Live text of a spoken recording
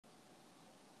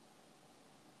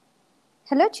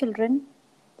Hello, children.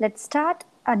 Let's start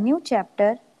a new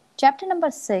chapter, chapter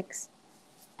number 6,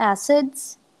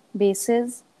 Acids,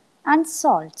 Bases, and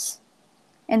Salts.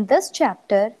 In this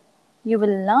chapter, you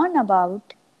will learn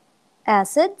about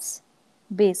acids,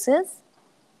 bases,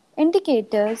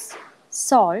 indicators,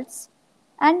 salts,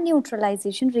 and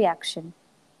neutralization reaction.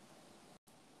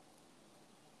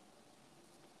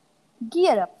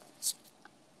 Gear up.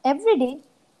 Every day,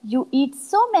 you eat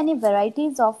so many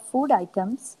varieties of food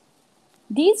items.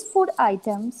 These food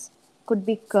items could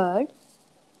be curd,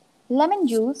 lemon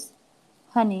juice,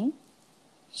 honey,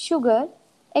 sugar,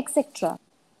 etc.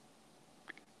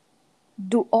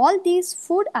 Do all these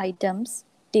food items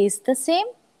taste the same?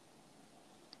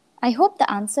 I hope the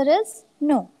answer is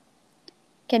no.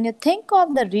 Can you think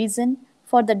of the reason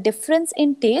for the difference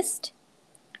in taste?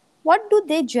 What do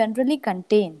they generally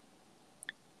contain?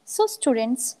 So,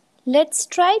 students, let's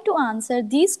try to answer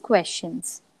these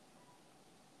questions.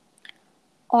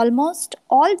 Almost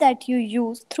all that you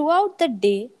use throughout the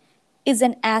day is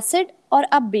an acid or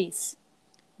a base,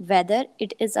 whether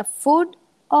it is a food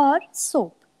or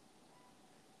soap.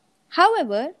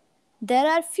 However, there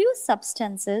are few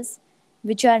substances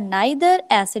which are neither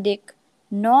acidic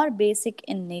nor basic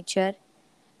in nature,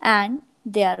 and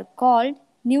they are called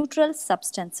neutral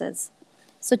substances.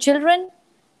 So, children,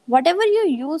 whatever you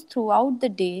use throughout the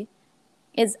day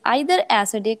is either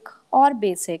acidic or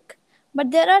basic,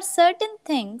 but there are certain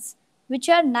things which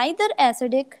are neither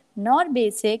acidic nor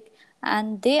basic,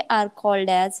 and they are called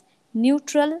as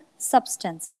neutral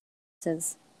substances.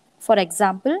 For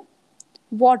example,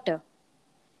 water.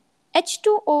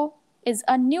 H2O is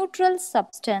a neutral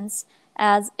substance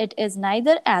as it is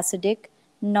neither acidic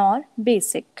nor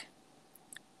basic.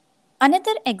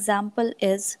 Another example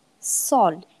is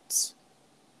salts.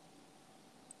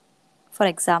 For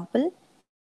example,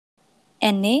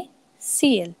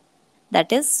 NaCl,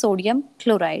 that is sodium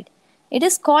chloride. It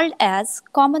is called as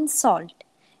common salt.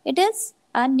 It is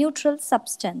a neutral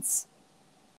substance.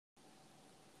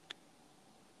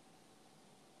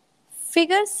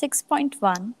 Figure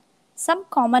 6.1, some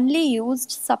commonly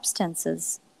used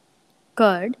substances: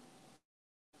 curd,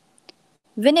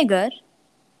 vinegar,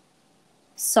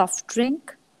 soft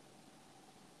drink,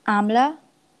 amla,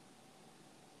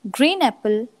 green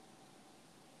apple,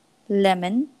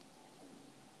 lemon,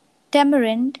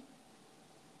 tamarind,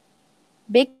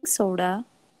 baking soda,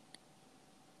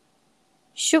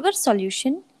 sugar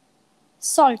solution,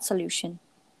 salt solution.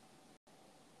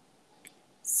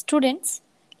 Students,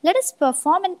 let us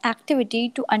perform an activity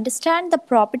to understand the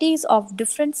properties of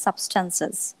different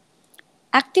substances.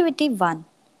 Activity 1.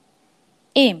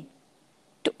 Aim.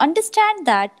 To understand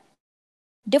that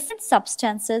different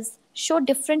substances show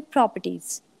different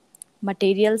properties.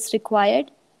 Materials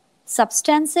required.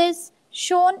 Substances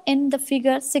shown in the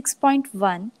figure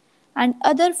 6.1 and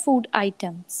other food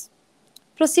items.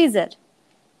 Procedure.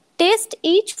 Taste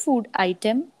each food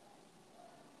item.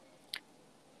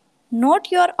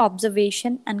 Note your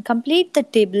observation and complete the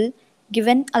table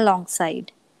given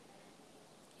alongside.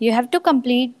 You have to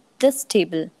complete this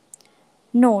table.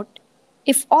 Note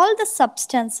if all the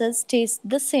substances taste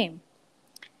the same.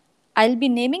 I'll be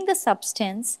naming the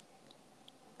substance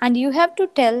and you have to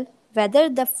tell whether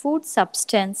the food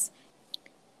substance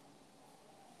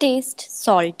tastes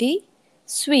salty,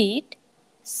 sweet,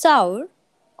 sour,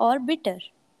 or bitter.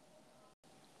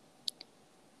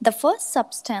 The first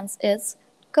substance is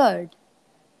curd.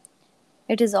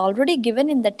 It is already given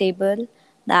in the table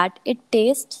that it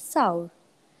tastes sour.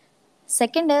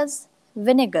 Second is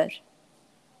vinegar.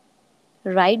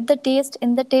 Write the taste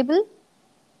in the table.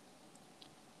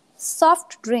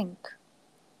 Soft drink.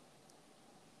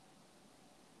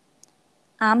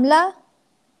 Amla,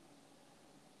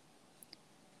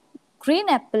 green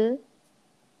apple,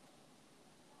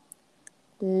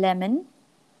 lemon,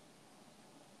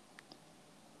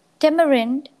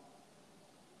 tamarind,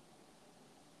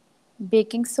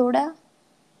 baking soda,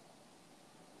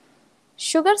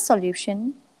 sugar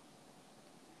solution,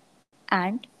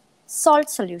 and salt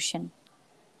solution.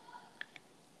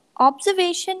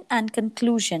 Observation and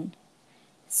conclusion.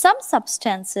 Some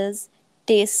substances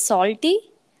taste salty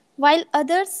while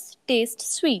others taste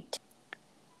sweet.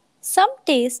 Some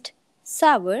taste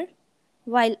sour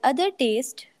while others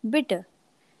taste bitter.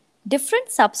 Different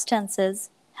substances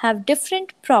have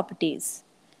different properties.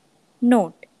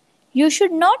 Note, you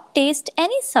should not taste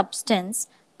any substance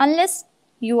unless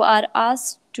you are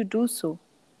asked to do so.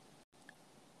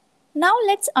 Now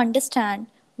let's understand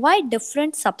why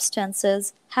different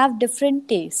substances have different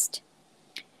taste.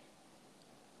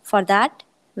 For that,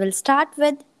 we'll start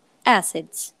with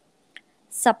acids.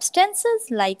 Substances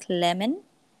like lemon,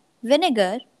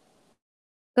 vinegar,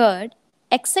 curd,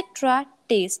 etc.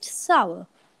 taste sour.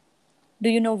 Do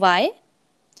you know why?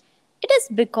 It is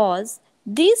because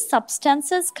these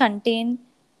substances contain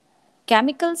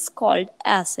chemicals called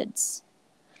acids,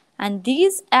 and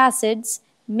these acids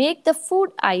make the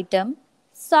food item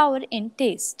sour in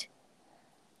taste.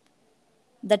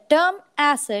 The term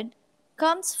acid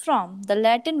comes from the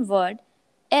Latin word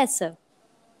acer,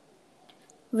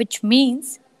 which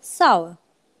means sour.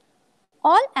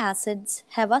 All acids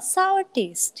have a sour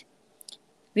taste.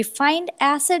 We find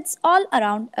acids all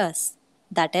around us,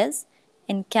 that is,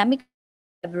 in chemical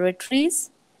laboratories,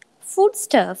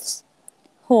 foodstuffs,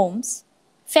 homes,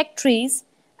 factories,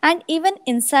 and even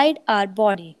inside our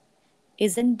body.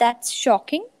 Isn't that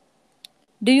shocking?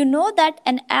 Do you know that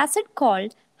an acid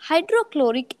called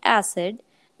hydrochloric acid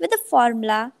with the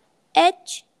formula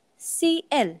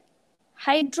HCl,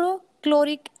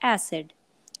 hydrochloric acid,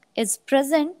 is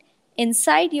present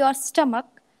inside your stomach,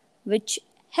 which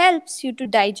helps you to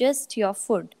digest your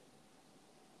food?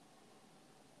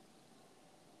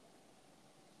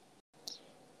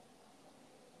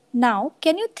 Now,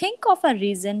 can you think of a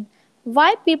reason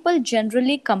why people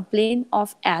generally complain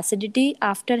of acidity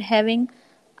after having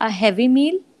a heavy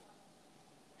meal?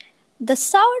 The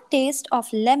sour taste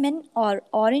of lemon or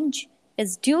orange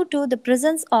is due to the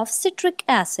presence of citric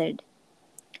acid.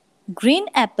 Green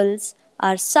apples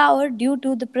are sour due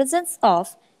to the presence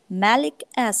of malic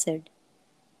acid.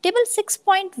 Table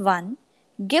 6.1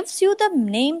 gives you the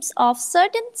names of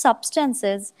certain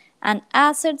substances and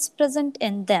acids present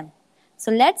in them.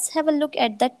 So let's have a look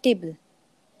at that table.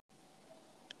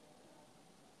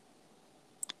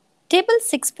 Table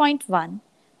 6.1,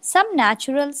 some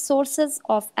natural sources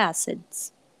of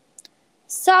acids.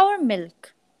 Sour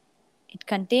milk, it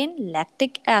contains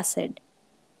lactic acid.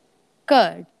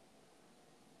 Curd,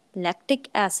 lactic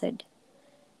acid.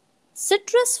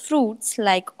 Citrus fruits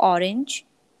like orange,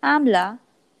 amla,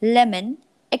 lemon,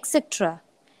 etc.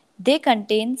 They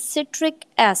contain citric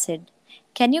acid.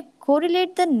 Can you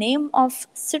correlate the name of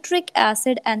citric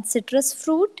acid and citrus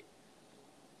fruit?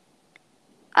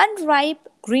 Unripe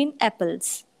green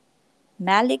apples,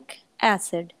 malic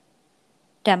acid.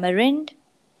 Tamarind,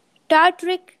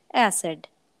 tartaric acid.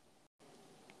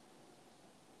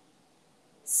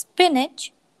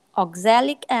 Spinach,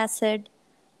 oxalic acid.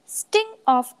 Sting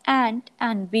of ant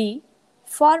and bee,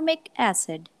 formic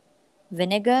acid.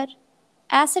 Vinegar,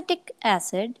 acetic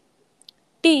acid.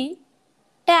 Tea,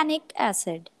 tannic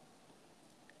acid.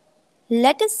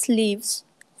 Lettuce leaves,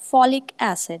 folic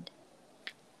acid.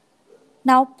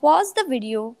 Now pause the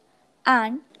video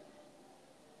and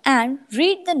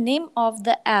read the name of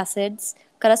the acids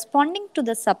corresponding to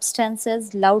the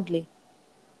substances loudly.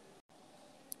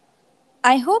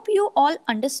 I hope you all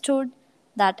understood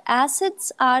that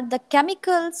acids are the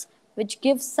chemicals which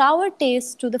give sour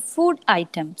taste to the food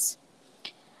items.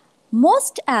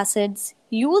 Most acids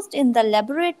used in the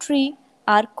laboratory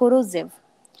are corrosive.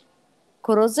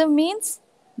 Corrosive means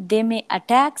they may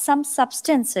attack some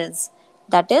substances,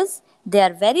 that is, they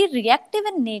are very reactive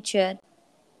in nature.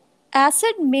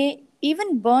 Acid may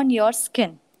even burn your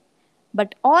skin,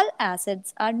 but all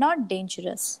acids are not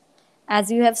dangerous.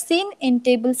 As you have seen in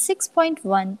table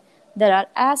 6.1, there are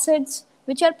acids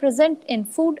which are present in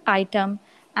food item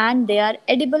and they are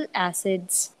edible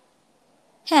acids,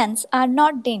 hence are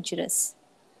not dangerous.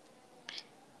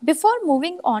 Before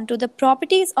moving on to the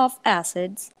properties of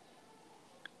acids,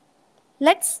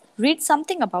 let's read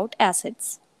something about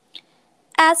acids.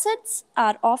 Acids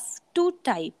are of two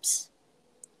types.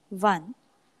 One,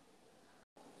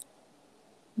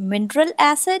 mineral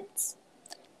acids,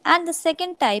 and the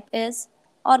second type is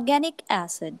organic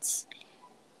acids.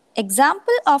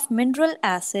 Example of mineral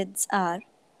acids are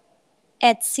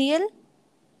HCl,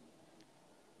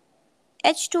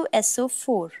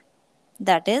 H2SO4,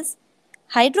 that is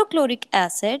hydrochloric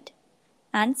acid,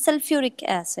 and sulfuric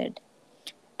acid.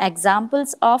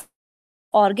 Examples of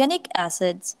organic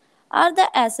acids are the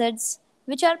acids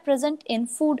which are present in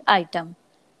food item.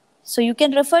 So you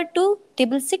can refer to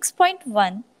table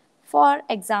 6.1 for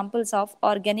examples of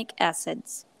organic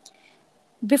acids.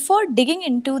 Before digging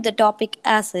into the topic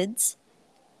acids,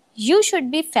 you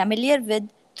should be familiar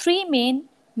with three main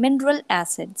mineral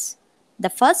acids. The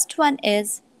first one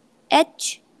is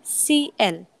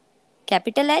HCl,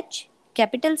 capital H,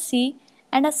 capital C,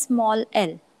 and a small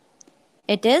l.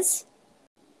 It is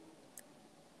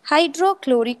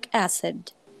hydrochloric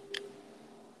acid.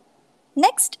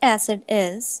 Next acid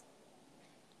is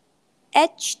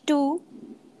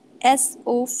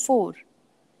H2SO4,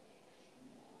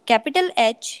 capital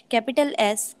H, capital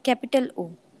S, capital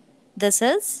O. This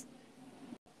is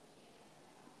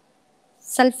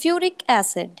sulfuric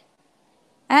acid.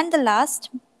 And the last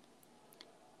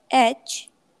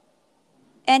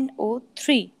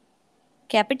NO3.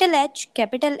 Capital H,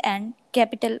 capital N,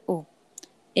 capital O.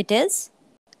 It is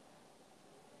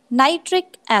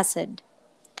nitric acid.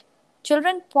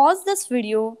 Children, pause this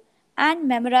video and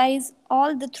memorize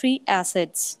all the three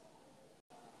acids.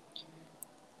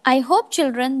 I hope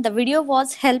children the video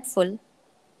was helpful.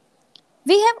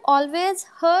 We have always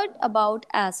heard about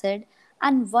acid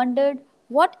and wondered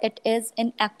what it is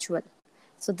in actual.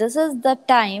 So this is the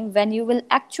time when you will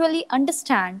actually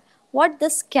understand what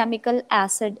this chemical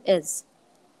acid is.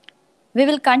 We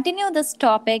will continue this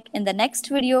topic in the next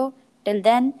video. Till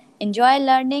then, enjoy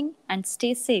learning and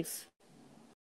stay safe.